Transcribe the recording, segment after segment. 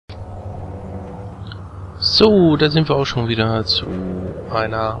So, da sind wir auch schon wieder zu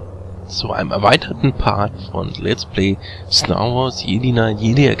einem erweiterten Part von Let's Play Star Wars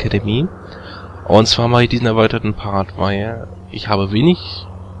Jedi Academy. Und zwar mache ich diesen erweiterten Part, weil ich habe wenig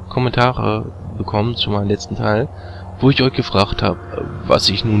Kommentare bekommen zu meinem letzten Teil, wo ich euch gefragt habe, was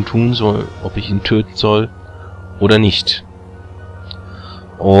ich nun tun soll, ob ich ihn töten soll oder nicht.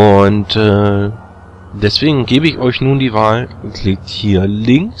 Und deswegen gebe ich euch nun die Wahl, klickt hier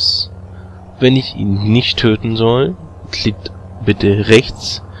links, wenn ich ihn nicht töten soll, klickt bitte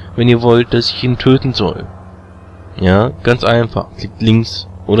rechts, wenn ihr wollt, dass ich ihn töten soll. Ja, ganz einfach, klickt links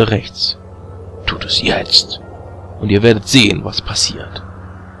oder rechts. Tut es jetzt. Und ihr werdet sehen, was passiert.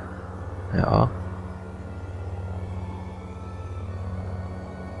 Ja.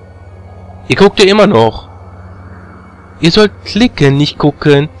 Ihr guckt ja immer noch. Ihr sollt klicken, nicht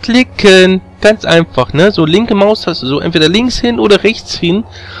gucken. Klicken. Ganz einfach, ne? So linke Maustaste, so entweder links hin oder rechts hin,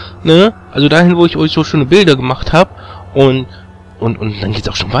 ne? Also dahin, wo ich euch so schöne Bilder gemacht habe. Und dann geht's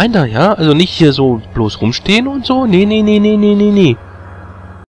auch schon weiter, ja? Also nicht hier so bloß rumstehen und so. Nee.